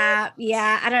 Yeah,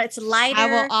 yeah. I don't know. It's lighter. I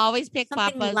will always pick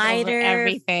something Papa's over lighter.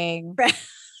 everything.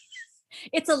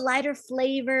 It's a lighter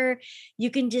flavor. You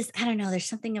can just, I don't know. There's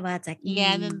something about it's like,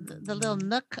 Yeah, and then the little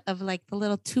nook of like the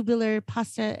little tubular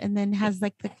pasta, and then has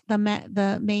like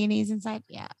the mayonnaise inside.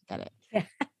 Yeah, got it.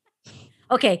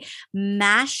 Okay,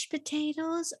 mashed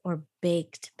potatoes or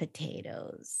baked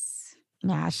potatoes?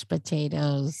 Mashed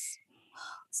potatoes.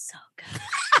 So good.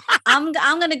 I'm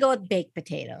gonna go with baked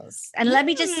potatoes. And let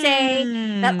me just say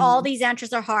that all these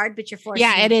answers are hard, but you're forcing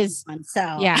Yeah, me it to is. choose one.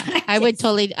 So Yeah, I would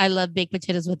totally. I love baked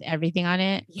potatoes with everything on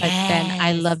it, but then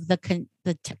I yes. love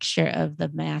the texture of the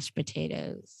mashed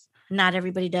potatoes. Not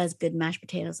everybody does good mashed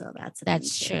potatoes, though.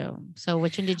 That's true. So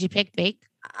which one did you pick? Baked?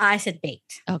 I said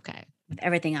baked Okay. with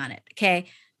everything on it. Okay.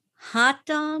 Hot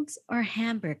dogs or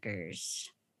hamburgers?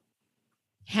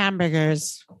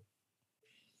 Hamburgers.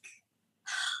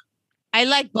 I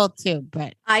like both too,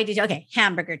 but I did. Okay,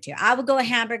 hamburger too. I would go a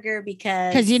hamburger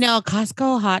because you know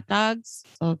Costco hot dogs,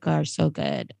 oh gosh, so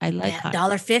good. I like hot.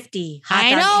 $1.50.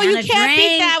 I know you can't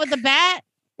beat that with the bat.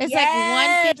 It's like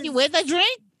 $1.50 with a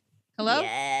drink. Hello.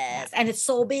 Yes, and it's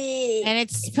so big, and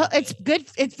it's good.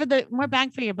 It's for the more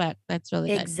bang for your buck. That's really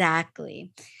good.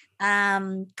 exactly.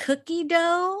 Cookie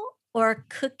dough or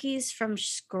cookies from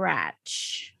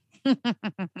scratch?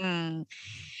 I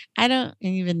don't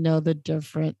even know the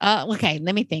difference. Okay,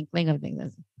 let me think. Think of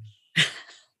things.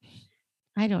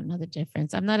 I don't know the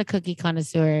difference. I'm not a cookie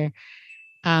connoisseur.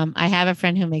 I have a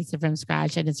friend who makes it from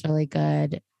scratch and it's really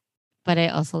good. But I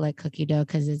also like cookie dough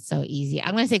because it's so easy.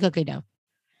 I'm gonna say cookie dough.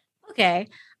 Okay.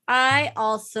 I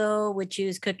also would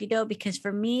choose cookie dough because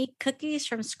for me, cookies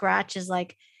from scratch is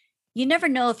like you never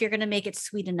know if you're gonna make it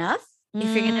sweet enough,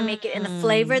 if you're gonna make it in the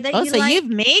flavor that you so like. you've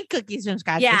made cookies from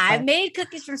scratch. Yeah, before. I've made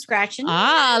cookies from scratch. And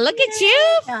look at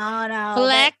you. No.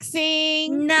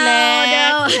 Flexing.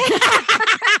 No.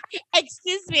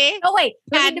 Excuse me. Oh, wait.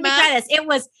 Let me try this. It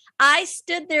was, I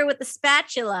stood there with the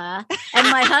spatula and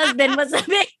my husband was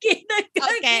making the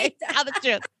cookie. Okay. Tell the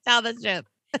truth. Tell the truth.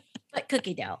 But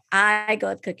cookie dough. I go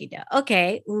with cookie dough.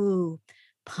 Okay. Ooh.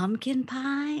 Pumpkin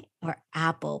pie or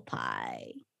apple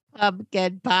pie?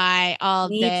 Pumpkin pie all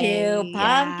Me day. too.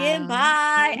 Pumpkin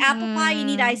pie. Apple pie, you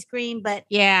need ice cream, but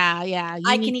yeah.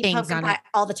 I can eat pumpkin pie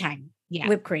all the time. Yeah.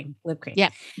 Whipped cream.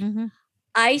 Yep.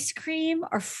 Ice cream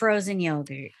or frozen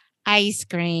yogurt? Ice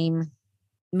cream.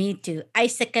 Me too.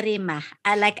 Ice cream.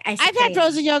 I like ice cream. I've had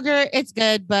frozen yogurt. It's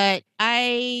good, but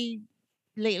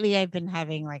lately I've been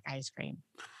having like ice cream.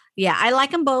 Yeah, I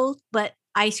like them both, but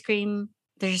ice cream,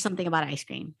 there's just something about ice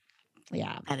cream.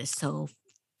 Yeah. That is so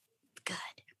good.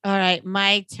 All right,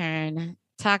 my turn.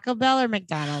 Taco Bell or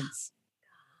McDonald's?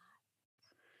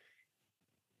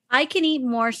 I can eat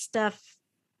more stuff.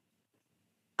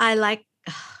 I like.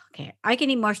 Okay, I can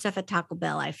eat more stuff at Taco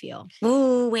Bell. I feel.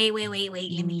 Oh, wait. Let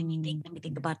me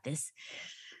think about this.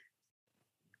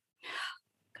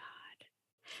 God,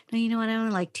 no, you know what? I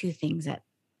only like 2 things at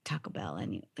Taco Bell,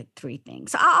 and like 3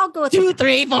 things. So I'll go with 2,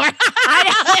 3, 4. I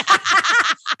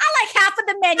like half of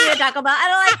the menu at Taco Bell. I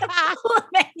don't like the full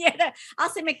menu. I'll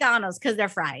say McDonald's because their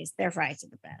fries are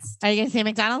the best. Are you gonna say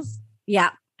McDonald's?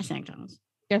 Yeah, I say McDonald's.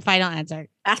 Your final answer.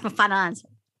 That's my final answer.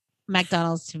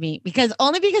 McDonald's to me because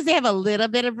they have a little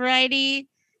bit of variety.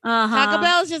 Taco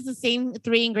Bell is just the same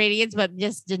 3 ingredients, but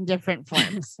just in different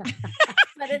forms.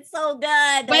 But it's so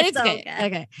good. But it's so good.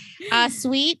 Okay.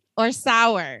 Sweet or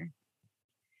sour?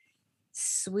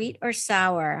 Sweet or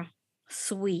sour?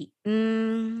 Sweet.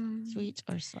 Sweet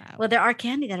or sour? Well, there are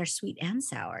candy that are sweet and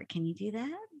sour. Can you do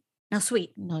that? No,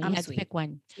 sweet. No, you have to pick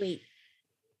one. Sweet.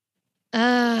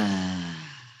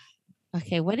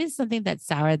 Okay, what is something that's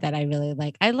sour that I really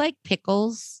like? I like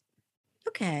pickles.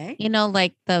 Okay. You know,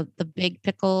 like the big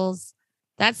pickles.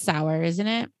 That's sour, isn't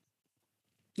it?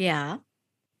 Yeah.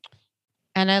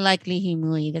 And I like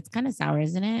lihimui. That's kind of sour,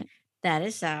 isn't it? That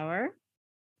is sour.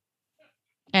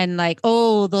 And like,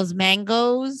 those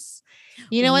mangoes.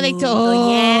 You know when they yes, the red, you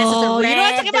know what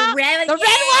I'm talking about? The red ones.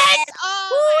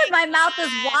 Oh, my mouth is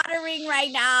watering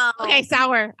right now. Okay,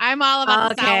 sour. I'm all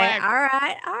about the sour. All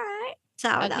right.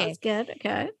 Sour. Okay. That was good.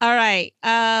 Okay. All right.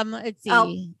 Let's see.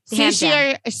 Sushi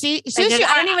or sushi.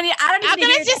 I'm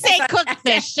gonna just say cooked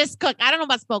fish. Just cook. I don't know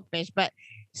about smoked fish, but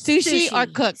sushi or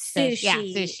cooked fish. Yeah,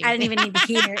 sushi. I didn't even need to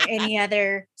hear any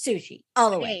other sushi. All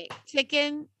the way.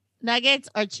 Chicken nuggets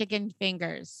or chicken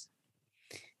fingers?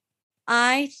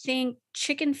 I think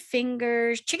chicken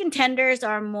tenders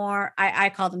are more, I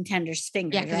call them tenders,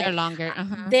 fingers. Yeah, because they're longer.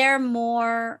 They're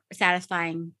more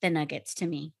satisfying than nuggets to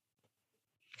me.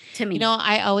 You know,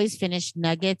 I always finish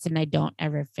nuggets and I don't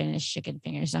ever finish chicken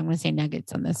fingers. So I'm going to say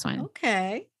nuggets on this one.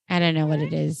 Okay. I don't know what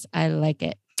it is. I like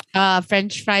it.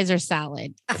 French fries or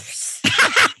salad?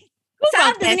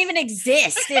 Salad doesn't even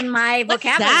exist in my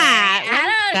vocabulary.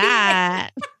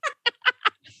 That?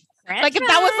 Like if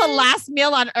that was the last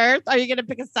meal on earth, are you going to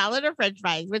pick a salad or French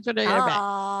fries? Which one are you going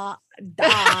to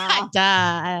pick?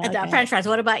 Duh. French fries.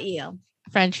 What about you?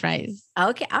 French fries.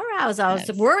 Okay. All right. I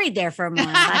was worried there for a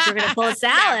moment. I thought you were going to pull a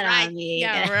salad on me.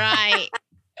 Yeah, right.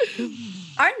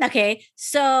 Okay.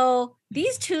 So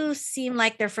these 2 seem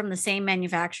like they're from the same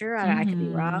manufacturer. I could be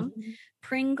wrong.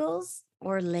 Pringles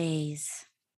or Lay's?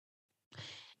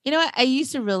 You know what? I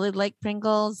used to really like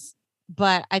Pringles,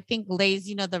 but I think Lay's,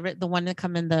 you know, the one that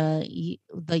come in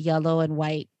the yellow and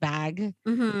white bag,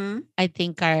 I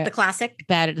think are the classic.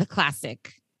 Better. The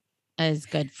classic is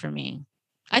good for me.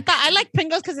 I like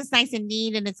Pringles because it's nice and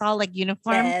neat and it's all like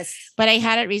uniform. Yes. But I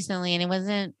had it recently and it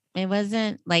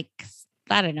wasn't like,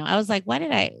 I don't know. I was like,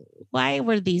 why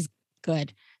were these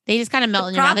good? They just kind of melt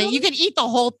in your mouth. You can eat the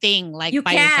whole thing like you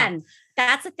by can. Yourself.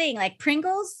 That's the thing. Like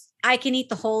Pringles, I can eat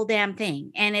the whole damn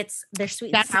thing. And they're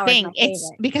sweet That's and sour. The thing.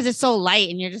 It's because it's so light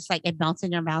and you're just like, it melts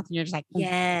in your mouth and you're just like,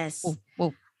 yes.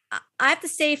 Ooh. I have to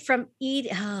say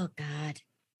oh God.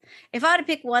 If I had to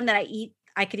pick one that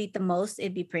I could eat the most,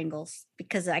 it'd be Pringles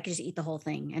because I could just eat the whole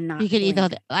thing and not. You could eat the whole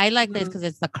thing. I like this because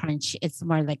it's the crunch. It's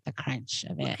more like the crunch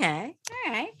of it. Okay.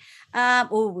 All right.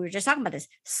 We were just talking about this.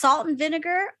 Salt and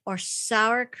vinegar or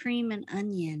sour cream and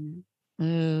onion?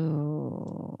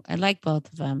 Ooh, I like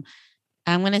both of them.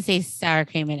 I'm going to say sour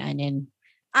cream and onion.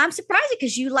 I'm surprised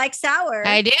because you like sour.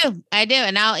 I do.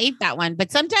 And I'll eat that one.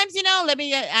 But sometimes, I'll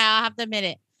have to admit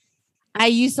it. I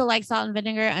used to like salt and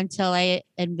vinegar until I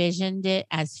envisioned it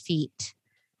as feet.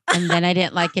 And then I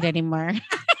didn't like it anymore.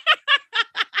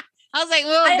 I was like,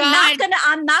 God.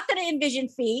 I'm not gonna envision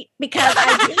feet because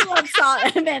I do love salt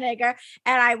and vinegar,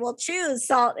 and I will choose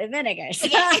salt and vinegar.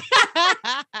 But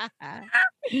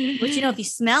if you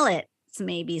smell it,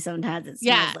 maybe sometimes it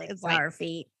smells like sour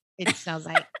feet. It smells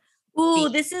like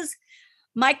this is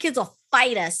my kids will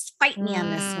fight me on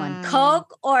this one.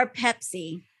 Coke or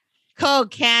Pepsi?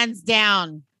 Coke, hands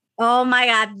down. Oh my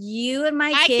God, you and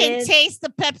my kids. I can taste the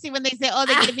Pepsi when they say,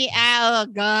 they give me, oh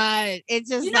God. It's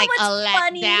just like a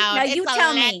letdown. Now you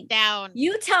tell me.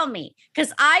 You tell me.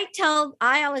 Because I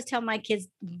always tell my kids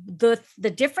the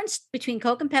difference between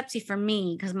Coke and Pepsi for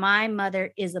me, because my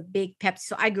mother is a big Pepsi.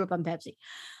 So I grew up on Pepsi.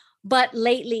 But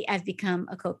lately I've become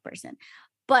a Coke person.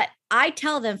 But I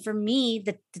tell them, for me,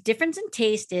 the difference in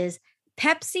taste is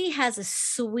Pepsi has a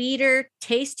sweeter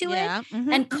taste to it.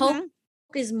 And Coke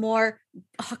is more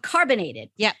carbonated.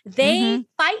 Yeah. They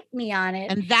fight me on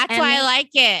it. And that's why I like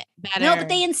it better. No, but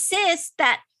they insist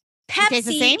that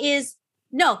Pepsi is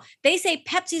they say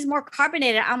Pepsi's more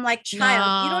carbonated. I'm like,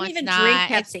 child, you don't even drink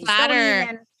Pepsi. It's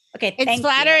flatter. Okay, It's thank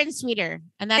flatter you. and sweeter,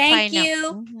 and that's why I Thank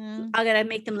know. you. I'm gonna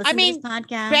make them listen to this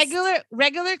podcast.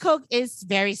 Regular Coke is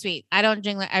very sweet. I don't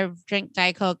drink I drink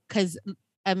Diet Coke because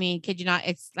I mean, kid you not,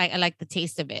 it's like I like the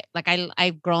taste of it. Like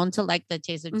I've grown to like the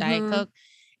taste of Diet Coke,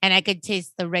 and I could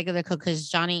taste the regular Coke because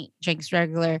Johnny drinks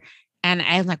regular, and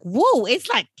I'm like, whoa, it's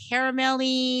like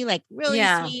caramelly, like really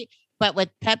sweet. But with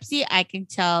Pepsi, I can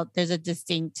tell there's a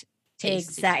distinct taste.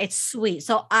 Exactly, it's sweet.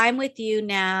 So I'm with you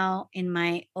now in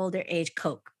my older age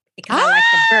Coke. Because I like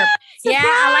the burp. Surprise! Yeah,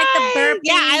 I like the burping.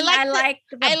 Yeah,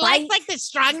 I like the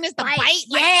strongness, the bite.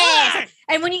 Yes. Like,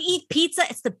 and when you eat pizza,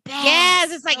 it's the best.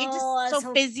 Yes, it's like it's just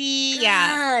so fizzy. Good.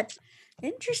 Yeah.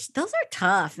 Interesting. Those are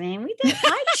tough, man.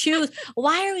 Why choose?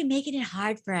 Why are we making it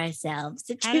hard for ourselves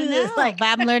to choose? I don't know, but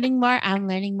I'm learning more. I'm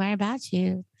learning more about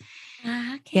you.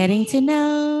 Okay. Getting to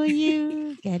know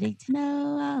you. Getting to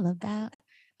know all about.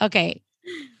 Okay.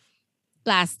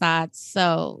 Last thoughts.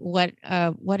 So what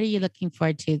are you looking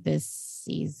forward to this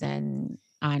season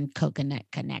on Coconut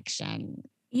Connection?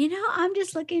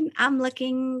 I'm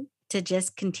looking to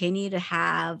just continue to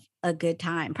have a good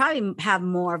time. Probably have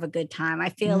more of a good time. I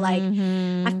feel like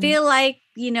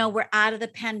we're out of the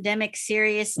pandemic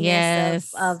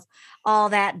seriousness of all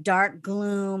that dark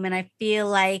gloom, and I feel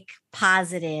like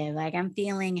positive. Like I'm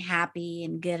feeling happy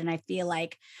and good, and I feel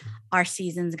like our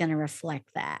season's going to reflect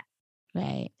that.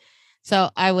 Right.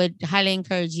 So I would highly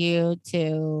encourage you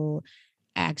to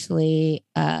actually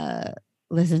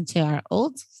listen to our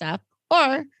old stuff,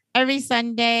 or every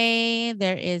Sunday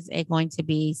there is going to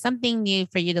be something new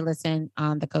for you to listen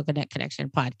on the Coconut Connection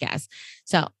podcast.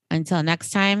 So until next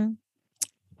time,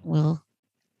 we'll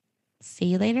see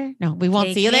you later. No, we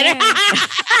won't see you later.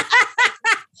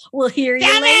 We'll hear you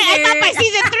later. I thought by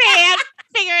season 3 I'd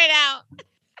figure it out.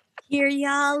 Hear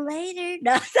y'all later.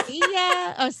 No.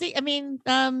 Yeah. Oh, see, I mean,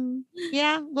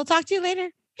 yeah, we'll talk to you later.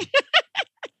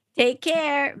 Take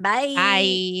care. Bye.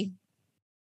 Bye.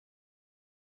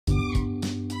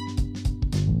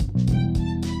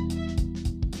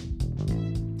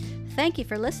 Thank you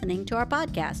for listening to our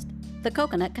podcast, The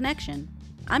Coconut Connection.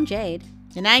 I'm Jade.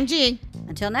 And I'm G.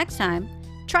 Until next time,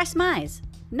 try smize.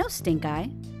 No stink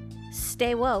eye.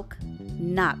 Stay woke,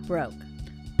 not broke.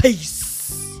 Peace.